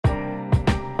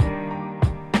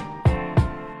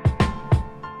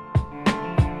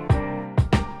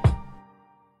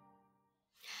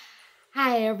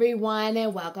Hi everyone,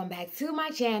 and welcome back to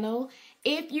my channel.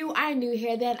 If you are new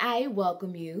here, then I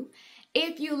welcome you.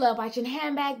 If you love watching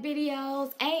handbag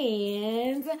videos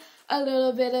and a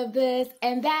little bit of this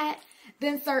and that,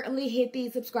 then certainly hit the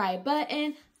subscribe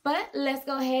button. But let's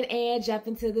go ahead and jump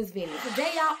into this video.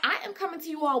 Today, y'all, I am coming to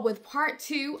you all with part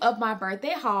 2 of my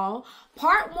birthday haul.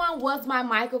 Part 1 was my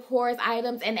Michael Kors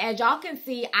items, and as y'all can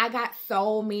see, I got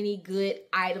so many good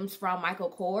items from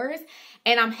Michael Kors,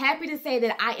 and I'm happy to say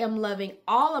that I am loving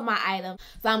all of my items.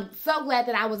 So I'm so glad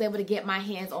that I was able to get my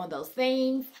hands on those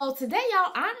things. So today,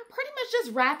 y'all, I'm pretty much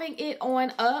just wrapping it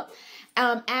on up.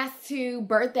 As to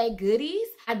birthday goodies,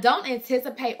 I don't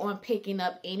anticipate on picking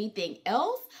up anything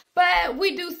else, but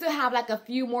we do still have like a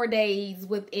few more days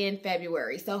within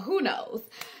February, so who knows.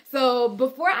 So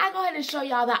before I go ahead and show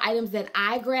y'all the items that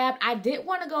I grabbed, I did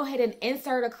want to go ahead and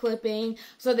insert a clipping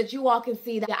so that you all can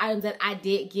see the items that I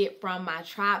did get from my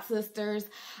tribe sisters.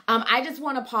 I just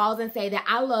want to pause and say that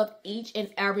I love each and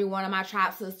every one of my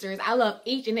tribe sisters. I love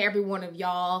each and every one of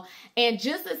y'all. And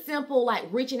just a simple like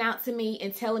reaching out to me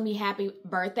and telling me happy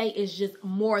birthday is just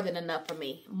more than enough for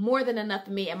me. More than enough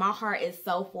for me, and my heart is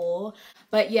so full.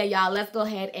 But yeah, y'all, let's go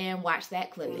ahead and watch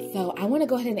that clipping. So I want to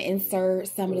go ahead and insert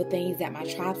some of the things that my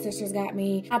tribe sisters got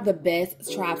me. I have the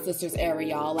best tribe sisters ever,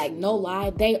 y'all. Like, no lie,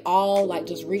 they all like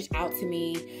just reached out to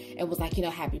me and was like, you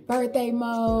know, happy birthday,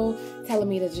 Mo, telling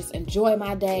me to just enjoy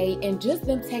my day, and just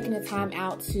them taking the time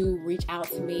out to reach out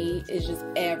to me is just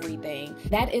everything.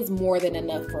 That is more than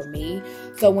enough for me.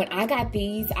 So when I got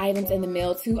these items in the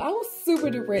mail too, I was super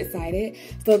duper excited.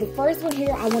 So the first one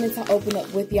here I wanted to open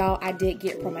up with y'all, I did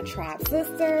get from a tribe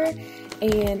sister,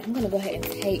 and I'm gonna go ahead and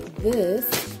take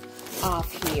this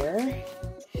off here.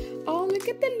 Oh, look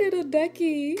at the little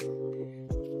ducky.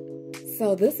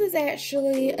 So this is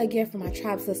actually a gift from my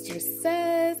tribe sister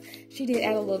Says. She did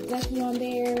add a little ducky on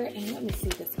there. And let me see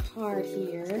this card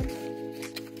here.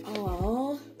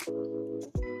 Oh.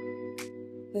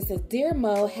 This is, Dear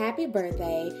Mo, happy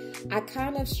birthday. I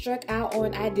kind of struck out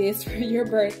on ideas for your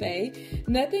birthday.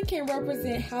 Nothing can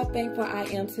represent how thankful I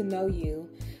am to know you.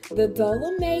 The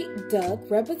Dolomite duck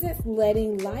represents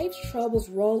letting life's troubles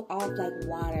roll off like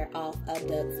water off a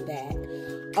duck's back.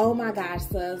 Oh my gosh,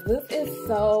 sis, this is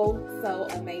so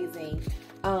amazing.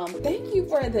 Thank you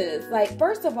for this. Like,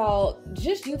 first of all,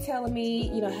 just you telling me,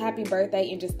 you know, happy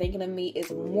birthday and just thinking of me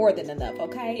is more than enough,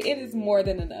 okay? It is more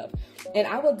than enough. And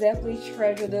I will definitely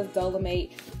treasure this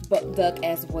Dolomite duck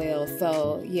as well.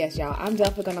 So, yes, y'all, I'm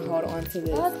definitely going to hold on to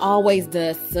this. It always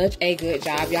does such a good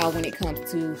job, y'all, when it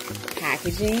comes to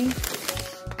packaging.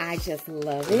 I just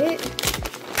love it.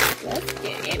 Let's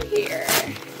get in here.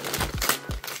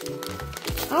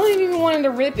 I don't even want to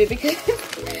rip it because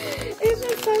it's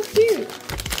just so cute.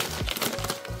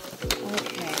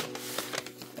 Okay.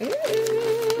 Ooh.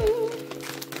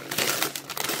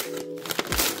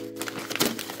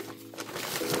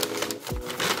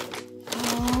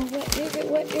 Oh, what is it?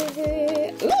 What is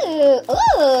it? Ooh.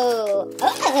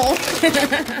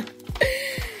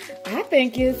 I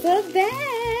think it's a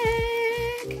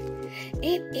bag.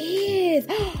 It is.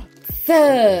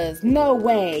 Sus, no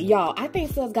way, y'all. I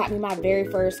think Sus got me my very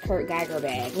first Kurt Geiger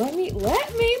bag. Let me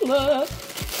look.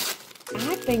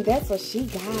 I think that's what she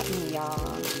got me,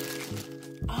 y'all.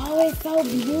 Oh, it's so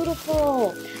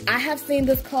beautiful. I have seen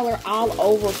this color all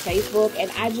over Facebook, and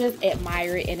I just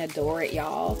admire it and adore it,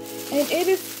 y'all. And it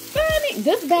is stunning.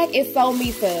 This bag is so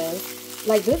me, sis.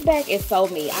 Like, this bag is so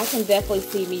me. I can definitely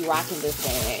see me rocking this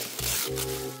bag.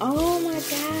 Oh my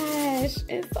gosh,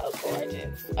 it's so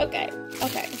gorgeous. Okay,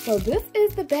 so this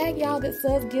is the bag, y'all, that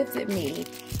Sus gifted me.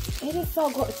 It is so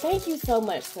gorgeous. Thank you so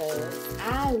much, Sus.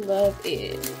 I love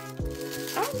it.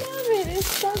 I love it. It's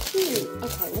so cute.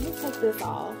 Okay, let me take this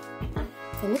off.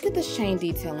 So look at this chain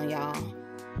detailing, y'all.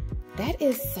 That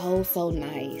is so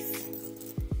nice.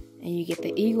 And you get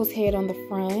the eagle's head on the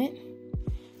front.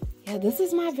 Yeah, this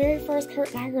is my very first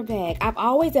Kurt Geiger bag. I've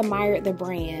always admired the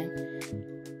brand,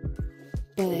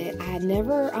 but I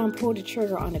never pulled the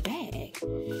trigger on the bag.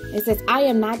 It says, I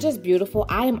am not just beautiful,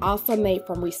 I am also made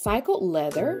from recycled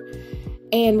leather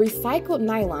and recycled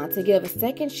nylon to give a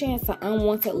second chance to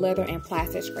unwanted leather and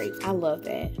plastic scrapes. I love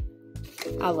that.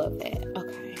 I love that.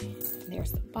 Okay,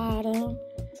 there's the bottom.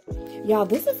 Y'all,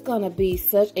 this is gonna be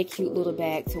such a cute little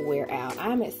bag to wear out.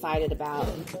 I'm excited about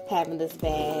having this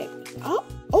bag. Oh,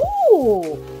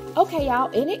 okay,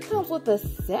 y'all, and it comes with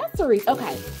accessories.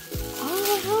 Okay.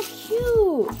 Oh, how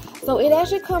cute. So it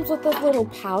actually comes with this little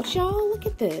pouch, y'all. Look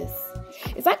at this.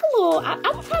 It's like a little, I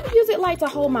would probably use it like to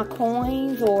hold my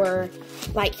coins or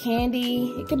like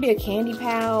candy. It could be a candy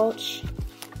pouch,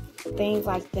 things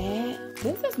like that.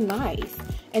 This is nice.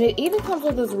 And it even comes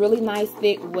with this really nice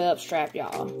thick web strap,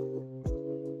 y'all.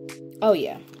 Oh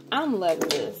yeah, I'm loving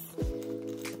this.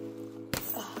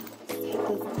 Take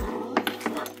this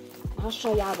off. I'll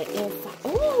show y'all the inside.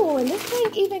 Oh, and this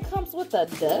thing even comes with a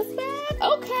dust bag?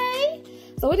 Okay.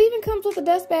 So it even comes with a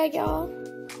dust bag, y'all.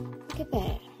 Look at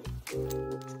that.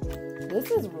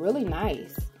 This is really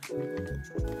nice.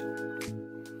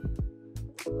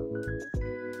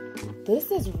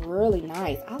 This is really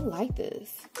nice. I like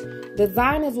this.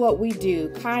 Design is what we do.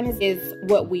 Kindness is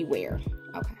what we wear.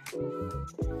 Okay.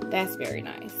 That's very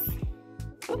nice.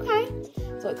 Okay.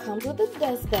 So it comes with a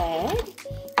dust bag.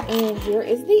 And here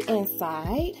is the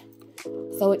inside.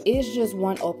 So it is just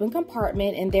one open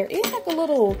compartment. And there is like a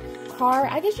little card.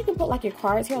 I guess you can put like your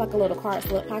cards here, like a little card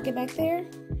slip pocket back there.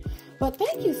 But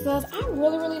thank you, sis. I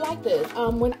really, really like this.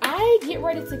 When I get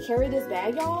ready to carry this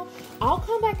bag, y'all, I'll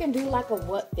come back and do like a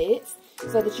what fits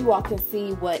so that you all can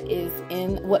see what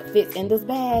fits in this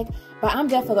bag. But I'm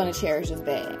definitely going to cherish this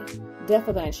bag.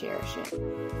 Definitely going to cherish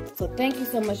it. So thank you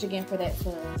so much again for that,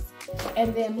 sis.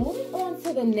 And then moving on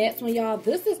to the next one, y'all.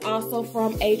 This is also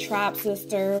from a tribe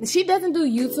sister. She doesn't do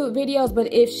YouTube videos,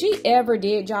 but if she ever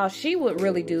did, y'all, she would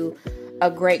really do a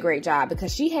great job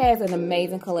because she has an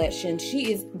amazing collection.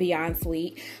 She is beyond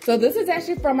sweet. So this is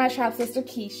actually from my tribe sister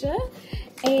Keisha,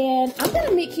 and I'm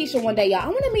gonna meet Keisha one day, y'all. I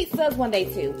want to meet Sus one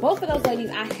day too. Both of those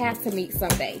ladies I have to meet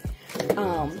someday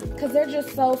because they're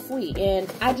just so sweet, and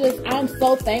I'm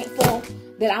so thankful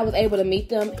that I was able to meet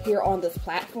them here on this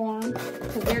platform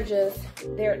because they're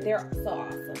so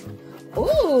awesome.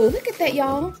 Ooh, look at that,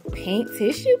 y'all. Pink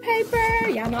tissue paper.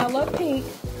 Y'all know I love pink.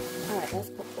 All right, let's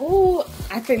go. Ooh,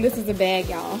 I think this is a bag,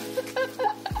 y'all.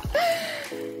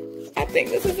 I think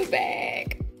this is a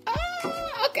bag.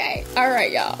 Oh, okay. All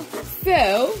right, y'all.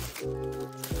 So,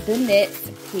 the next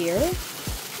here.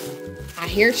 I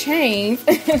hear chains.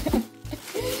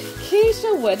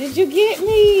 Keisha, what did you get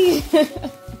me?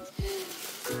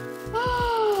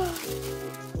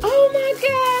 Oh my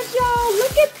gosh, y'all.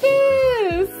 Look at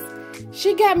this.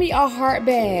 She got me a heart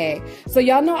bag. So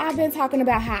y'all know I've been talking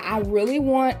about how I really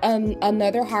want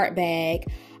another heart bag.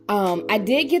 I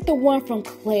did get the one from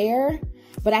Claire,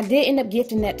 but I did end up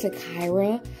gifting that to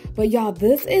Kyra. But y'all,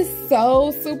 this is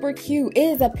so super cute. It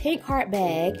is a pink heart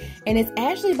bag, and it's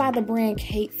actually by the brand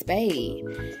Kate Spade.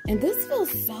 And this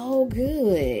feels so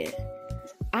good.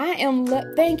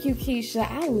 Thank you, Keisha.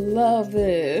 I love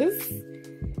this.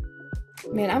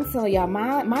 Man, I'm telling y'all,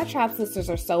 my tribe sisters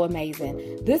are so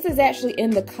amazing. This is actually in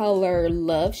the color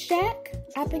Love Shack,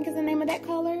 I think is the name of that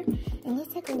color. And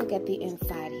let's take a look at the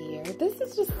inside here. This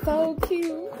is just so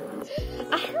cute.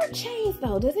 I heard chains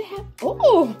though. Does it have,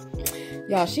 oh,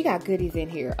 y'all, she got goodies in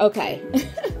here. Okay.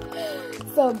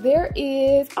 So there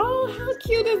is, oh, how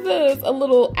cute is this? A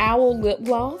little owl lip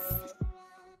gloss.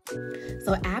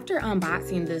 So after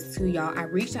unboxing this too, y'all, I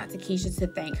reached out to Keisha to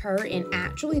thank her, and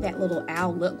actually that little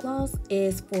owl lip gloss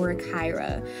is for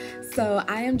Kyra. So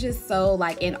I am just so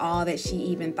like in awe that she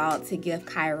even thought to give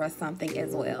Kyra something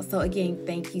as well. So again,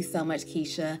 thank you so much,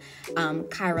 Keisha.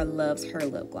 Kyra loves her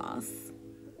lip gloss.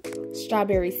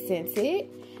 Strawberry scented.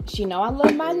 She know I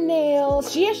love my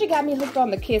nails. She actually got me hooked on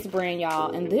the Kiss brand,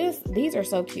 y'all, and these are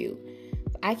so cute.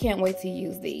 I can't wait to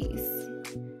use these.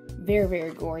 Very,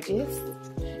 very gorgeous.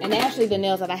 And actually the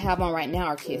nails that I have on right now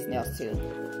are Kiss nails too.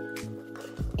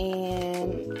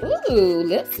 And, ooh,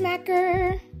 lip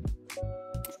smacker.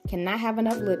 Cannot have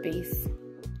enough lippies.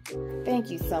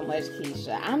 Thank you so much,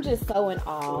 Keisha. I'm just so in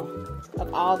awe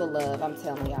of all the love. I'm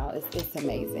telling y'all, it's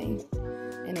amazing.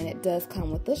 And then it does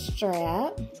come with the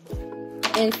strap.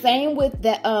 And same with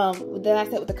that, that I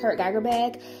said with the Kurt Geiger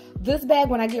bag. This bag,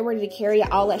 when I get ready to carry it,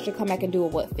 I'll actually come back and do a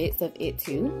what fits of it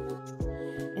too.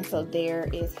 And so there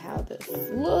is how this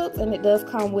looks. And it does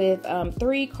come with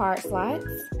 3 card slots.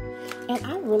 And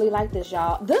I really like this,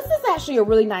 y'all. This is actually a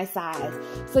really nice size.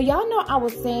 So y'all know I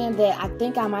was saying that I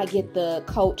think I might get the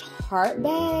Coach Heart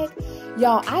bag.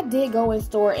 Y'all, I did go in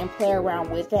store and play around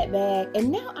with that bag.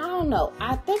 And now, I don't know.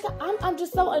 I think I'm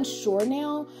just so unsure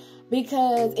now,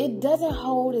 because it doesn't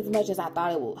hold as much as I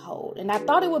thought it would hold. And I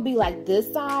thought it would be like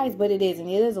this size, but it isn't.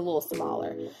 It is a little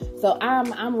smaller. So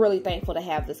I'm really thankful to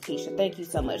have this, Keisha. Thank you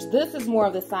so much. This is more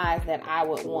of the size that I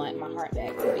would want my heart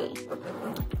bag to be.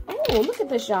 Oh, look at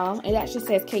this, y'all. It actually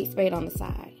says Kate Spade on the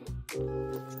side.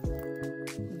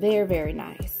 Very, very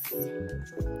nice.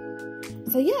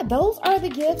 So yeah, those are the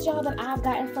gifts, y'all, that I've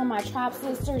gotten from my tribe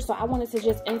sisters. So I wanted to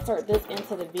just insert this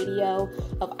into the video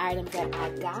of items that I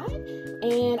got.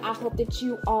 And I hope that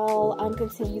you all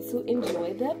continue to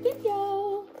enjoy the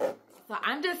video. So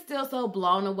I'm just still so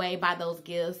blown away by those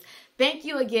gifts. Thank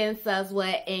you again,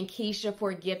 Suzwet and Keisha,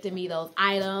 for gifting me those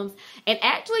items. And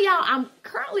actually, y'all, I'm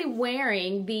currently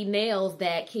wearing the nails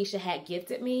that Keisha had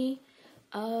gifted me.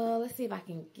 Let's see if I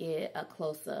can get a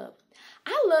close-up.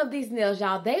 I love these nails,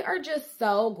 y'all. They are just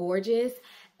so gorgeous.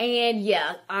 And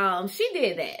yeah, she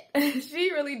did that.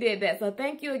 She really did that. So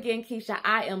thank you again, Keisha.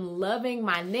 I am loving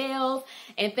my nails.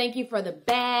 And thank you for the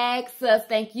bag. Sus,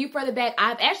 thank you for the bag.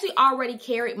 I've actually already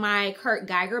carried my Kurt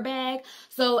Geiger bag.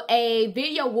 So a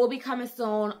video will be coming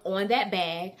soon on that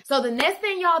bag. So the next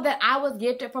thing, y'all, that I was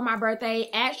gifted for my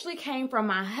birthday actually came from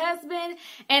my husband.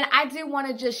 And I do want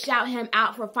to just shout him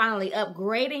out for finally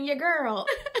upgrading your girl.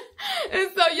 And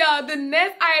so, y'all, the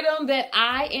next item that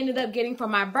I ended up getting for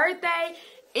my birthday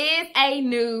is a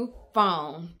new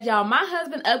phone. Y'all, my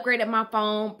husband upgraded my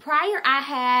phone. Prior, I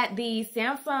had the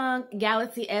Samsung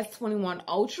Galaxy S21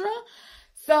 Ultra.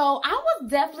 So I was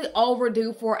definitely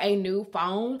overdue for a new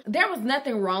phone. There was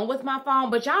nothing wrong with my phone,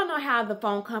 but y'all know how the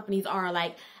phone companies are.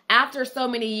 Like, after so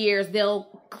many years, they'll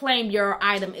claim your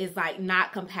item is like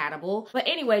not compatible. But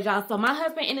anyways, y'all, so my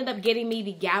husband ended up getting me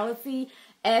the Galaxy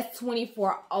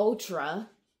S24 Ultra.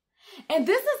 And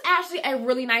this is actually a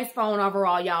really nice phone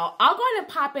overall, y'all. I'll go ahead and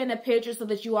pop in a picture so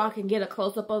that you all can get a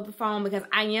close-up of the phone because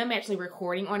I am actually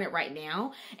recording on it right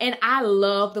now. And I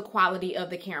love the quality of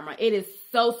the camera. It is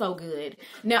so, so good.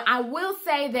 Now, I will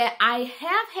say that I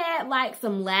have had like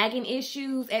some lagging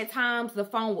issues at times. The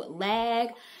phone would lag.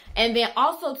 And then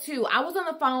also, too, I was on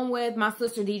the phone with my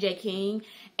sister, DJ King,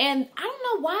 and I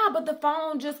don't know why, but the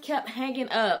phone just kept hanging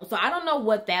up. So I don't know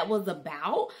what that was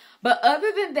about. But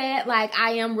other than that, like,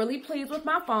 I am really pleased with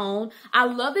my phone. I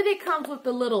love that it comes with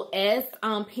the little S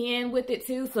pen with it,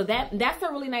 too. So that's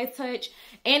a really nice touch.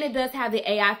 And it does have the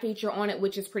AI feature on it,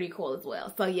 which is pretty cool as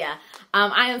well. So, yeah,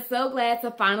 I am so glad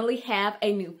to finally have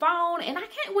a new phone. And I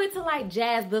can't wait to, like,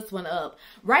 jazz this one up.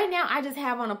 Right now, I just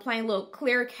have on a plain little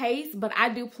clear case, but I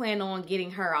do plan on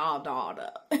getting her all dolled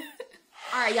up.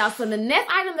 All right, y'all, so the next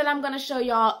item that I'm going to show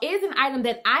y'all is an item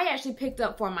that I actually picked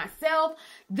up for myself.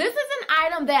 This is an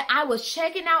item that I was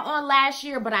checking out on last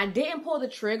year, but I didn't pull the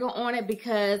trigger on it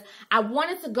because I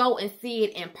wanted to go and see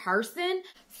it in person.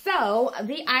 So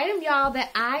the item, y'all, that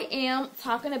I am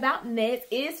talking about next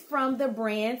is from the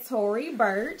brand Tory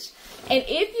Burch. And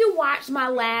if you watched my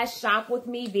last shop with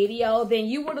me video, then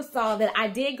you would have saw that I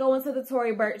did go into the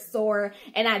Tory Burch store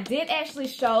and I did actually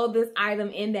show this item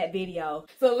in that video.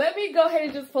 So let me go ahead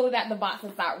and just pull it out the box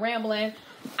and start rambling.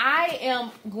 I am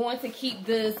going to keep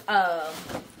this, I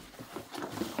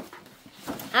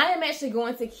am actually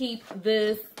going to keep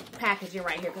this packaging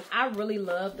right here because I really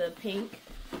love the pink,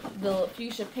 the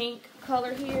fuchsia pink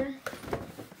color here.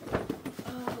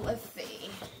 Let's see.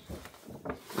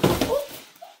 Ooh,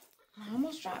 I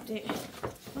almost dropped it.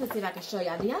 Let me see if I can show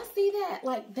y'all. Do y'all see that?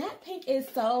 Like, that pink is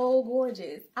so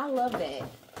gorgeous. I love that.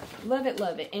 Love it,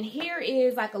 love it. And here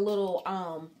is like a little,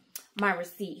 my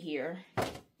receipt here.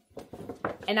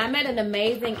 And I met an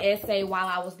amazing essay while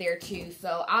I was there too.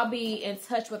 So I'll be in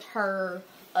touch with her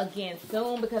again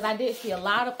soon because I did see a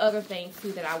lot of other things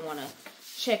too that I want to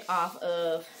check off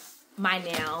of my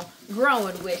now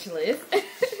growing wish list.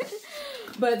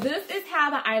 But this is how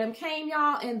the item came,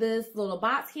 y'all, in this little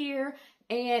box here.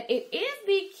 And it is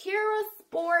the Kira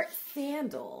Sport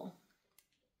Sandal.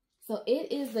 So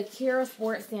it is the Kira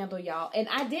Sport Sandal, y'all. And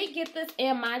I did get this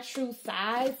in my true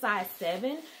size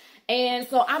 7. And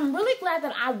so I'm really glad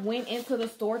that I went into the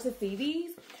store to see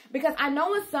these because I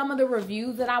know in some of the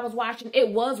reviews that I was watching, it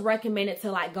was recommended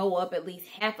to like go up at least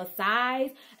half a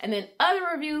size. And then other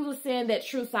reviews were saying that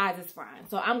true size is fine.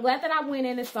 So I'm glad that I went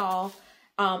in and saw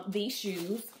these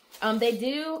shoes. They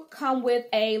do come with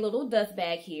a little dust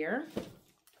bag here.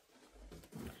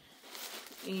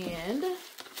 And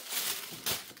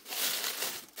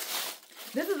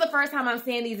this is the first time I'm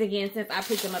seeing these again since I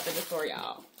picked them up at the store,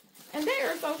 y'all. And they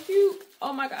are so cute.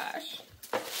 Oh my gosh.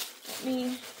 Let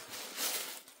me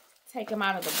take them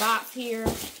out of the box here.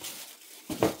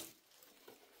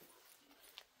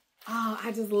 Oh,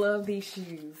 I just love these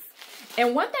shoes.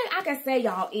 And one thing I can say,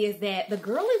 y'all, is that the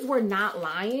girlies were not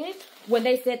lying when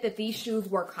they said that these shoes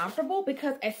were comfortable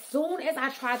because as soon as I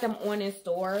tried them on in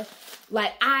store,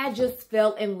 like, I just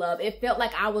fell in love. It felt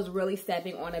like I was really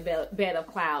stepping on a bed of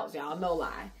clouds, y'all. No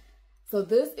lie. So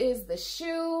this is the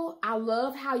shoe. I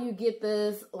love how you get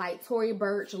this like Tory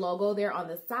Burch logo there on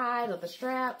the side of the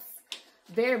straps.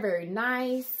 Very, very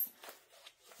nice.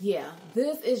 Yeah,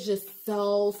 this is just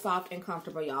so soft and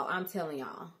comfortable, y'all. I'm telling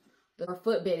y'all. The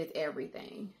footbed is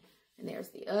everything. And there's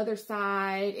the other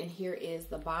side. And here is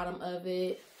the bottom of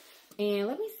it. And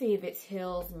let me see if it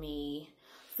tells me.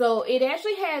 So it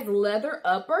actually has leather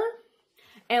upper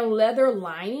and leather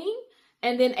lining.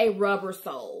 And then a rubber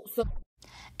sole.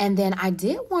 And then I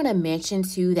did want to mention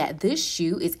too that this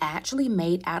shoe is actually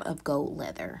made out of gold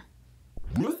leather.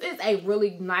 This is a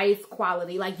really nice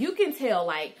quality. Like, you can tell,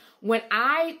 like, when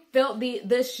I felt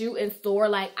this shoe in store,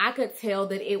 like I could tell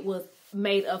that it was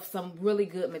made of some really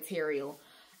good material.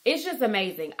 It's just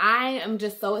amazing. I am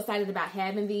just so excited about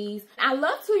having these. I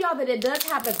love too, y'all, that it does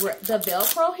have the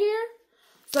Velcro here.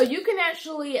 So you can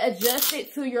actually adjust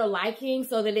it to your liking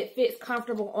so that it fits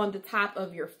comfortable on the top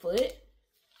of your foot.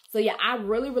 So yeah, I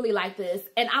really, really like this.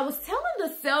 And I was telling the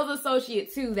sales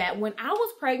associate too that when I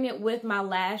was pregnant with my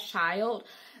last child,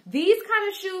 these kind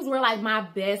of shoes were like my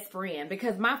best friend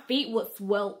because my feet would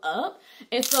swell up.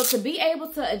 And so to be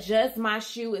able to adjust my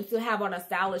shoe and still have on a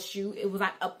stylish shoe, it was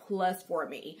like a plus for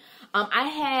me. I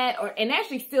had, and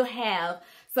actually still have,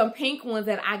 some pink ones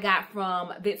that I got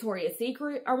from Victoria's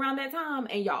Secret around that time.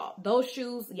 And y'all, those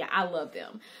shoes, yeah, I love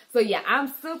them. So yeah,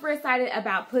 I'm super excited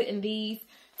about putting these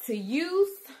to use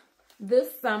this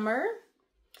summer.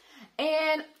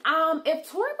 And if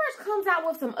Tory Burch comes out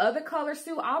with some other colors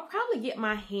too, I'll probably get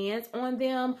my hands on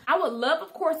them. I would love,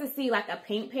 of course, to see like a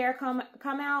pink pair come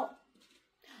out.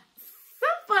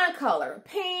 Some fun color.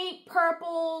 Pink,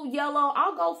 purple, yellow.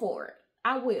 I'll go for it.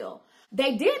 I will.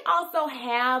 They did also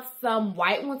have some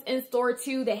white ones in store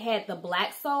too that had the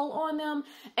black sole on them.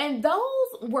 And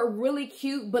those were really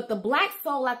cute, but the black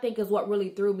sole I think is what really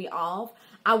threw me off.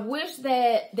 I wish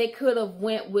that they could have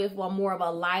went with more of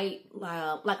a light,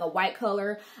 like a white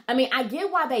color. I mean, I get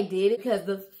why they did it because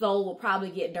the sole will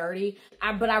probably get dirty.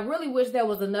 But I really wish there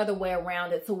was another way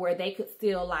around it to where they could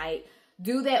still like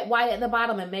do that white at the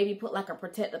bottom and maybe put like a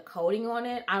protective coating on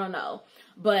it. I don't know.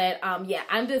 But yeah,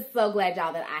 I'm just so glad,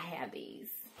 y'all, that I have these.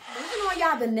 Moving on,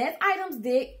 y'all, the next items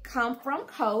did come from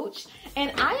Coach.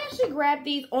 And I actually grabbed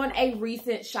these on a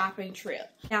recent shopping trip.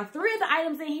 Now, 3 of the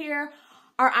items in here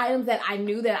are items that I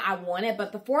knew that I wanted,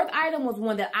 but the 4th item was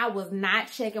one that I was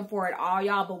not checking for at all,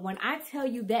 y'all. But when I tell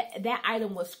you that that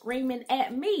item was screaming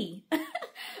at me,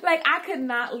 like I could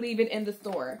not leave it in the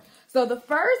store. So the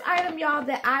first item, y'all,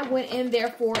 that I went in there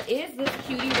for is this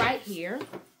cutie right here.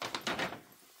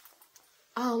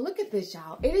 Oh, look at this,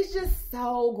 y'all. It is just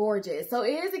so gorgeous. So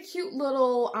it is a cute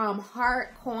little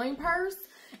heart coin purse.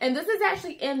 And this is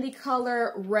actually in the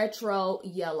color retro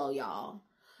yellow, y'all.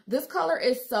 This color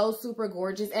is so super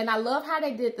gorgeous. And I love how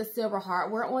they did the silver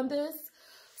hardware on this.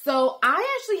 So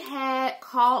I actually had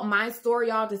called my store,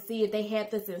 y'all, to see if they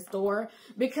had this in store.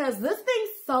 Because this thing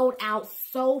sold out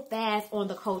so fast on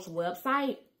the Coach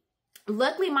website.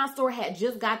 Luckily, my store had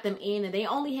just got them in and they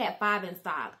only had 5 in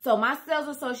stock. So my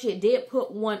sales associate did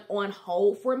put one on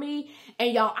hold for me.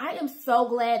 And y'all, I am so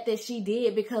glad that she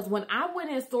did because when I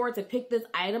went in store to pick this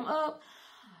item up,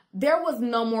 there was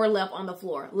no more left on the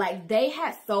floor. Like they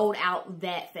had sold out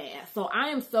that fast. So I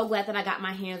am so glad that I got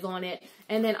my hands on it.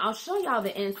 And then I'll show y'all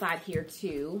the inside here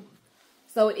too.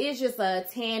 So it is just a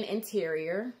tan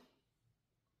interior.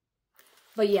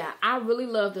 But yeah, I really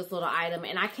love this little item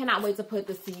and I cannot wait to put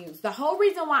this to use. The whole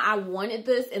reason why I wanted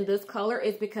this in this color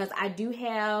is because I do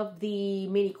have the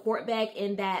mini court bag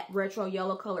in that retro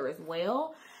yellow color as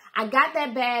well. I got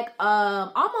that bag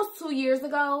almost 2 years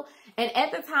ago, and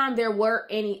at the time there weren't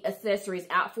any accessories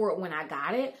out for it when I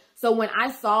got it. So when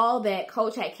I saw that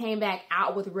Coach had came back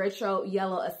out with retro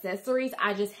yellow accessories,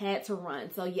 I just had to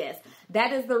run. So yes,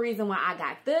 that is the reason why I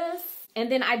got this. And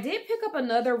then I did pick up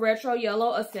another retro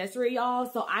yellow accessory, y'all.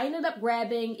 So I ended up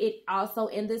grabbing it also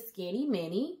in the Skinny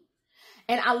Mini.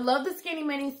 And I love the Skinny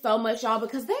Mini so much, y'all,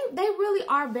 because they really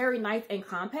are very nice and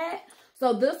compact.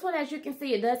 So this one, as you can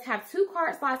see, it does have 2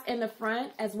 card slots in the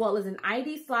front as well as an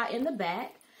ID slot in the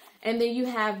back. And then you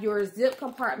have your zip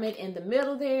compartment in the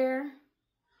middle there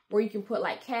where you can put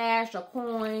like cash or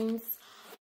coins.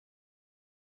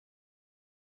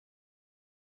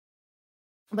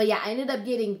 But yeah, I ended up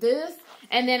getting this.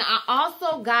 And then I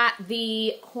also got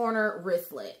the corner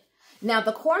wristlet. Now,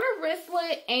 the corner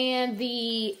wristlet and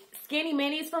the Skinny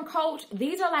Minis from Coach,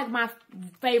 these are like my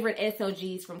favorite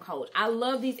SLGs from Coach. I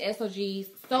love these SLGs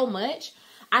so much.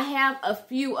 I have a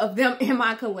few of them in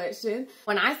my collection.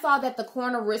 When I saw that the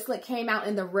corner wristlet came out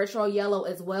in the retro yellow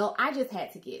as well, I just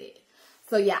had to get it.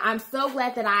 So yeah, I'm so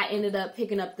glad that I ended up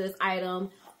picking up this item.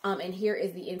 And here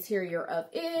is the interior of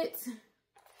it.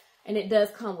 And it does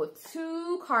come with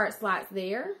 2 card slots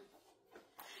there.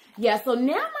 Yeah, so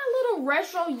now my little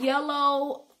retro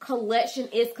yellow collection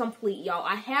is complete, y'all.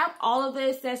 I have all of the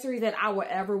accessories that I would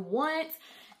ever want.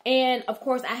 And, of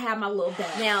course, I have my little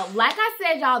bag. Now, like I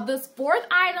said, y'all, this 4th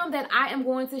item that I am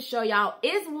going to show y'all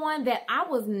is one that I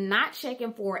was not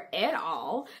checking for at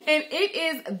all. And it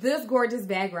is this gorgeous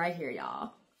bag right here,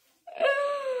 y'all.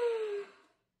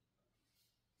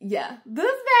 Yeah, this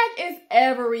bag is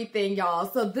everything,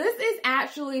 y'all. So this is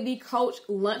actually the Coach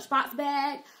Lunchbox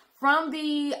bag from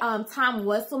the Tom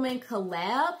Wesselman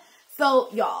collab. So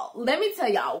y'all, let me tell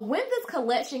y'all, when this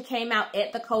collection came out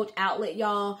at the Coach outlet,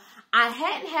 y'all, I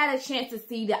hadn't had a chance to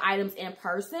see the items in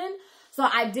person. So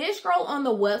I did scroll on the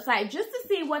website just to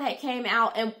see what had came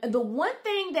out. And the one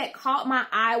thing that caught my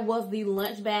eye was the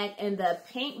lunch bag and the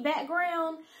pink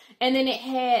background. And then it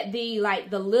had the,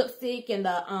 like, the lipstick and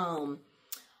the,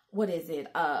 what is it?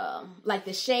 Like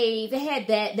the shades. It had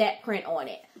that print on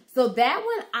it. So that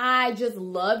one I just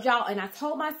loved, y'all. And I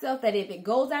told myself that if it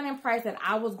goes down in price, that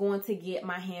I was going to get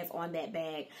my hands on that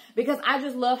bag. Because I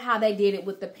just love how they did it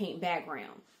with the pink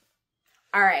background.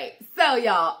 All right. So,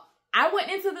 y'all, I went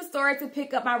into the store to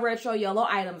pick up my retro yellow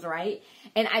items, right?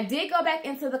 And I did go back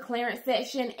into the clearance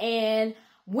section. And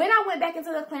when I went back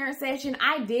into the clearance section,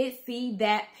 I did see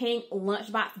that pink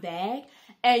Lunchbox bag.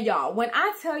 And y'all, when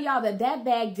I tell y'all that that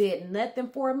bag did nothing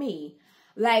for me,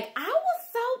 like, I was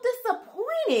so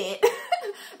disappointed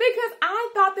because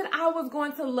I thought that I was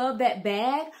going to love that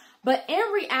bag. But in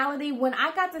reality, when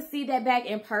I got to see that bag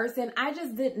in person, I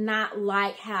just did not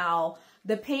like how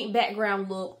the pink background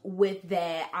looked with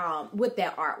that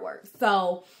artwork.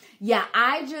 So yeah,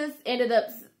 I just ended up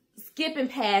skipping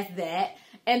past that.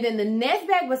 And then the next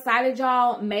bag beside it,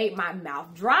 y'all, made my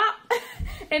mouth drop.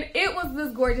 And it was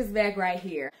this gorgeous bag right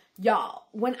here. Y'all,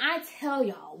 when I tell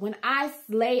y'all, when I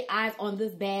laid eyes on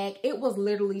this bag, it was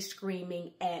literally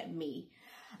screaming at me.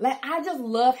 Like, I just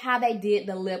love how they did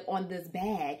the lip on this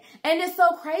bag. And it's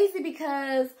so crazy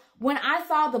because when I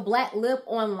saw the black lip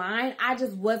online, I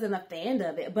just wasn't a fan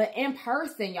of it. But in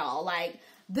person, y'all, like,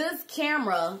 this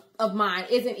camera of mine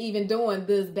isn't even doing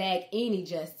this bag any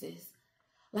justice.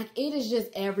 Like, it is just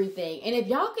everything. And if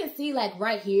y'all can see, like,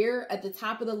 right here at the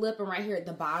top of the lip and right here at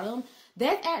the bottom,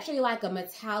 that's actually like a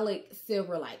metallic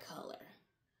silver-like color.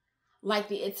 Like,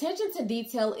 the attention to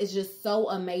detail is just so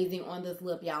amazing on this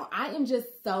lip, y'all. I am just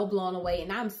so blown away,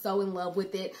 and I'm so in love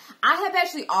with it. I have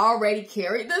actually already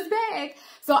carried this bag,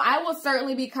 so I will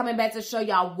certainly be coming back to show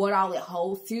y'all what all it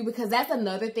holds, too, because that's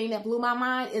another thing that blew my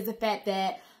mind is the fact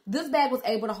that this bag was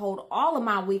able to hold all of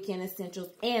my weekend essentials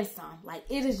and some. Like,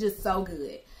 it is just so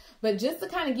good. But just to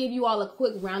kind of give you all a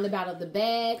quick roundabout of the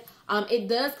bag, it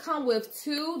does come with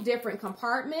 2 different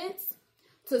compartments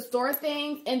to store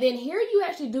things. And then here you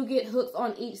actually do get hooks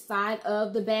on each side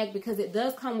of the bag because it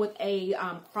does come with a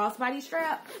crossbody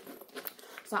strap.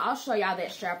 So I'll show y'all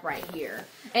that strap right here.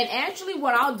 And actually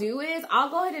what I'll do is I'll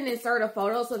go ahead and insert a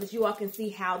photo so that you all can see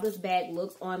how this bag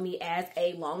looks on me as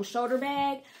a long shoulder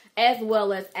bag as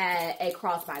well as a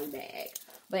crossbody bag.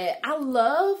 But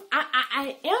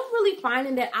I am really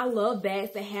finding that I love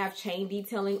bags that have chain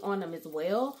detailing on them as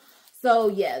well. So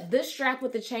yeah, this strap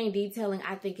with the chain detailing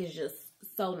I think is just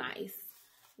so nice.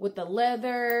 With the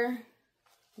leather,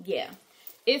 yeah,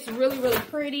 it's really, really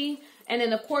pretty. And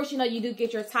then of course, you know, you do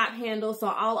get your top handle. So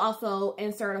I'll also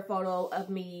insert a photo of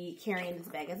me carrying this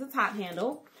bag as a top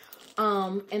handle.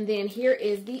 And then here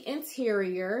is the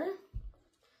interior.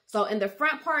 So in the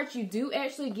front part, you do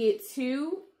actually get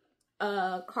 2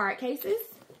 card cases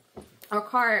or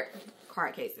card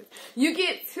cases. You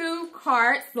get 2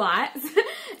 card slots,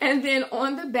 and then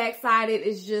on the back side it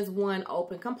is just 1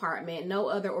 open compartment, no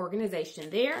other organization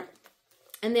there.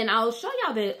 And then I'll show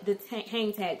y'all the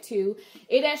hang tag too.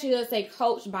 It actually does say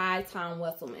Coach by Tom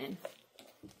Wesselman.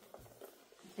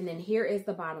 And then here is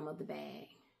the bottom of the bag.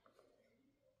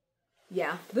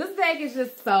 Yeah, this bag is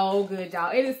just so good,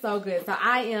 y'all. It is so good. So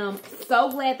I am so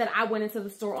glad that I went into the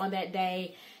store on that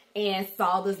day and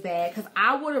saw this bag because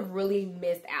I would have really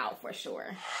missed out for sure.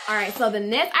 All right, so the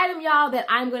next item, y'all, that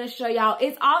I'm going to show y'all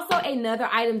is also another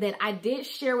item that I did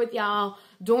share with y'all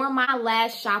during my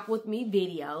last shop with me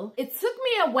video. It took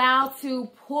me a while to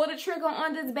pull the trigger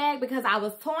on this bag because I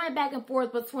was toying back and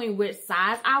forth between which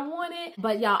size I wanted.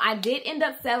 But y'all, I did end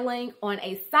up settling on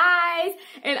a size,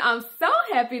 and I'm so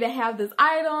happy to have this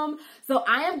item. So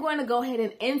I am going to go ahead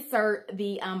and insert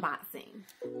the unboxing.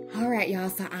 All right, y'all,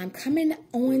 so I'm coming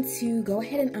on to go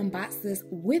ahead and unbox this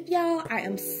with y'all. I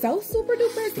am so super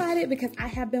duper excited because I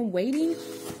have been waiting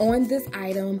on this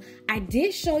item. I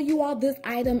did show you all this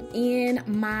item in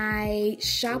my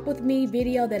shop with me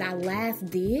video that I last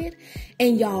did,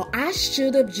 and y'all, I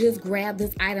should have just grabbed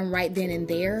this item right then and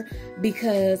there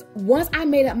because once I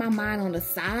made up my mind on the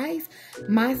size,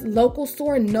 my local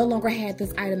store no longer had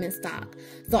this item in stock.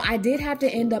 So I did have to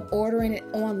end up ordering it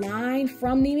online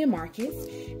from Neiman Marcus,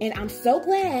 and I'm so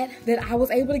glad that I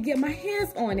was able to get my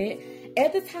hands on it.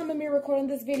 At the time of me recording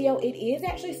this video, it is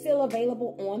actually still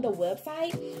available on the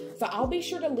website. So I'll be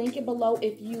sure to link it below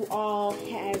if you all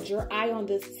had your eye on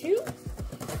this too.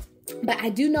 But I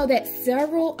do know that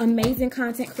several amazing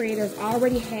content creators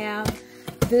already have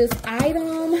this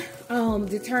item,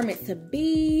 Determined to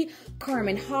Be,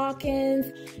 Carmen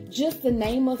Hawkins, just to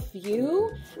name a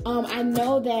few. I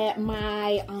know that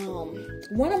my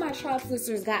one of my Charles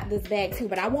sisters got this bag too,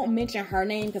 but I won't mention her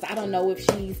name because I don't know if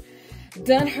she's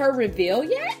done her reveal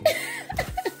yet.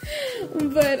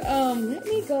 But let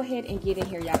me go ahead and get in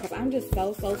here, y'all, because I'm just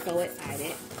so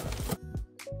excited.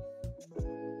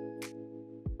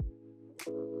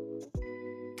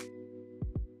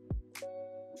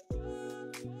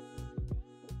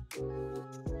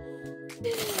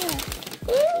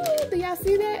 Ooh, do y'all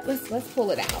see that? Let's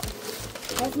pull it out.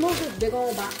 Let's move this big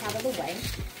old box out of the way.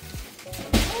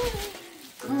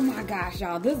 Oh my gosh,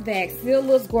 y'all, this bag still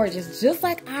looks gorgeous, just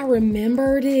like I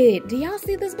remembered it. Do y'all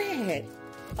see this bag?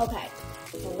 Okay,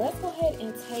 so let's go ahead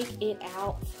and take it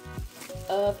out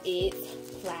of its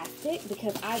plastic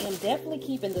because I am definitely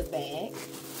keeping this bag.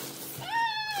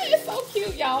 It's so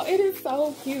cute, y'all. It is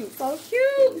so cute, so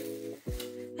cute.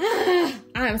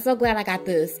 I am so glad I got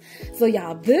this. So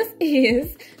y'all, this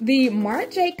is the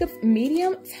Marc Jacobs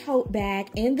medium tote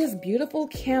bag in this beautiful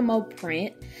camo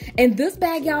print. And this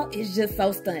bag, y'all, is just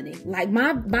so stunning. Like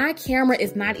my camera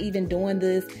is not even doing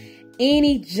this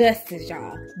any justice,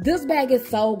 y'all. This bag is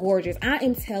so gorgeous. I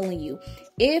am telling you,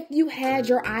 if you had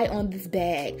your eye on this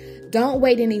bag, don't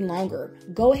wait any longer.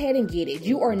 Go ahead and get it.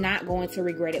 You are not going to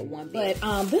regret it one bit.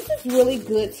 But this is really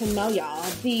good to know, y'all.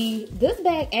 This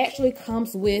bag actually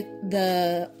comes with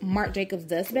the Marc Jacobs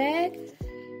dust bag.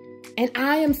 And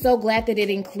I am so glad that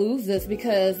it includes this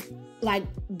because like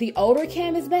the older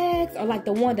canvas bags, or like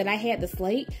the one that I had, the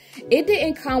slate, it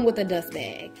didn't come with a dust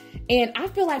bag. And I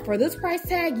feel like for this price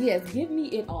tag, yes, give me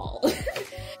it all.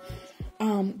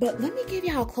 But let me give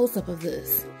y'all a close-up of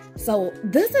this. So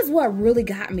this is what really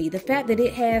got me. The fact that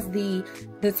it has the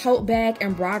tote bag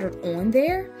embroidered on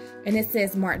there. And it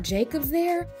says Marc Jacobs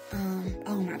there.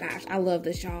 Oh my gosh, I love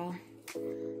this, y'all.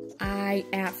 I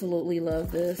absolutely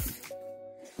love this.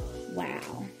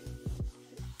 Wow.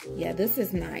 Yeah, this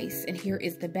is nice. And here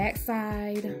is the back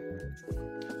side.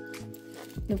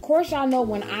 Of course, y'all know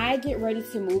when I get ready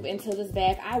to move into this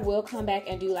bag, I will come back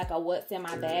and do like a what's in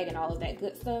my bag and all of that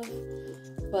good stuff.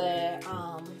 But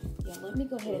yeah, let me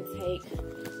go ahead and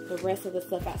take the rest of the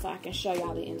stuff out so I can show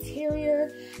y'all the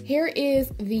interior. Here is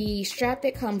the strap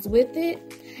that comes with it.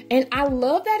 And I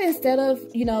love that instead of,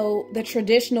 you know, the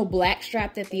traditional black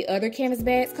strap that the other canvas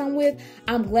bags come with,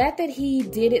 I'm glad that he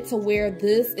did it to where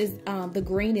this is, the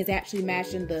green is actually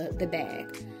matching the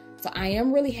bag. So I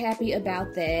am really happy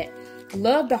about that.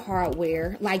 Love the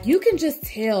hardware. Like, you can just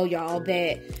tell, y'all,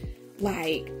 that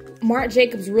like Marc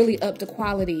Jacobs really upped the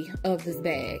quality of this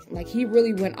bag. Like, he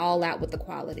really went all out with the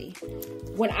quality.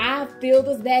 When I feel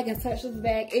this bag and touch this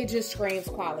bag, it just screams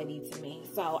quality to me.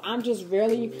 So I'm just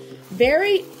really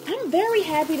I'm very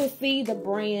happy to see the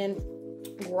brand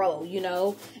grow, you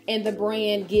know, and the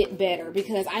brand get better,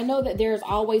 because I know that there's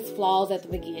always flaws at the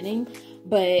beginning,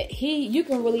 but you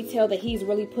can really tell that he's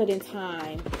really putting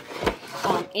time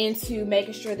into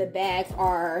making sure the bags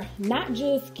are not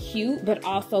just cute, but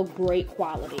also great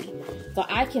quality. So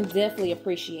I can definitely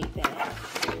appreciate that.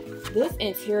 This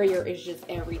interior is just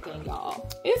everything, y'all.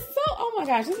 It's so, oh my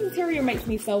gosh, this interior makes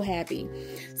me so happy.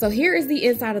 So here is the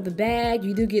inside of the bag.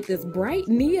 You do get this bright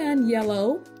neon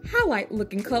yellow highlight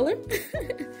looking color.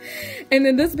 And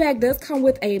then this bag does come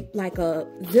with a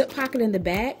zip pocket in the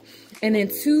back, and then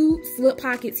 2 slip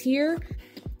pockets here.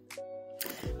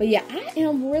 But yeah, I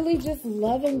am really just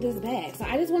loving this bag. So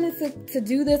I just wanted to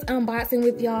do this unboxing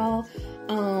with y'all.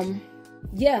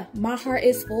 Yeah, my heart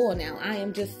is full now. I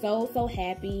am just so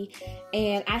happy,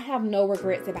 and I have no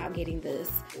regrets about getting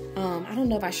this. I don't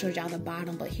know if I showed y'all the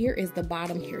bottom, but here is the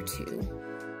bottom here too.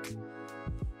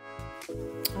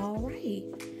 All right.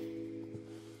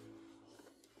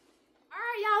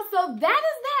 Y'all, so that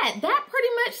is that. That pretty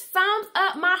much sums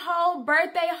up my whole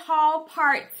birthday haul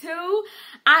part 2.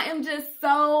 I am just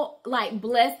so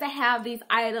blessed to have these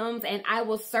items, and I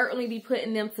will certainly be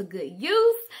putting them to good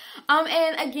use.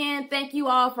 And again, thank you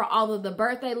all for all of the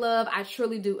birthday love. I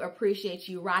truly do appreciate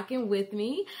you rocking with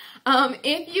me.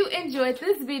 If you enjoyed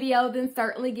this video, then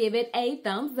certainly give it a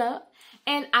thumbs up,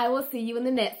 and I will see you in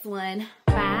the next one.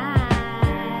 Bye.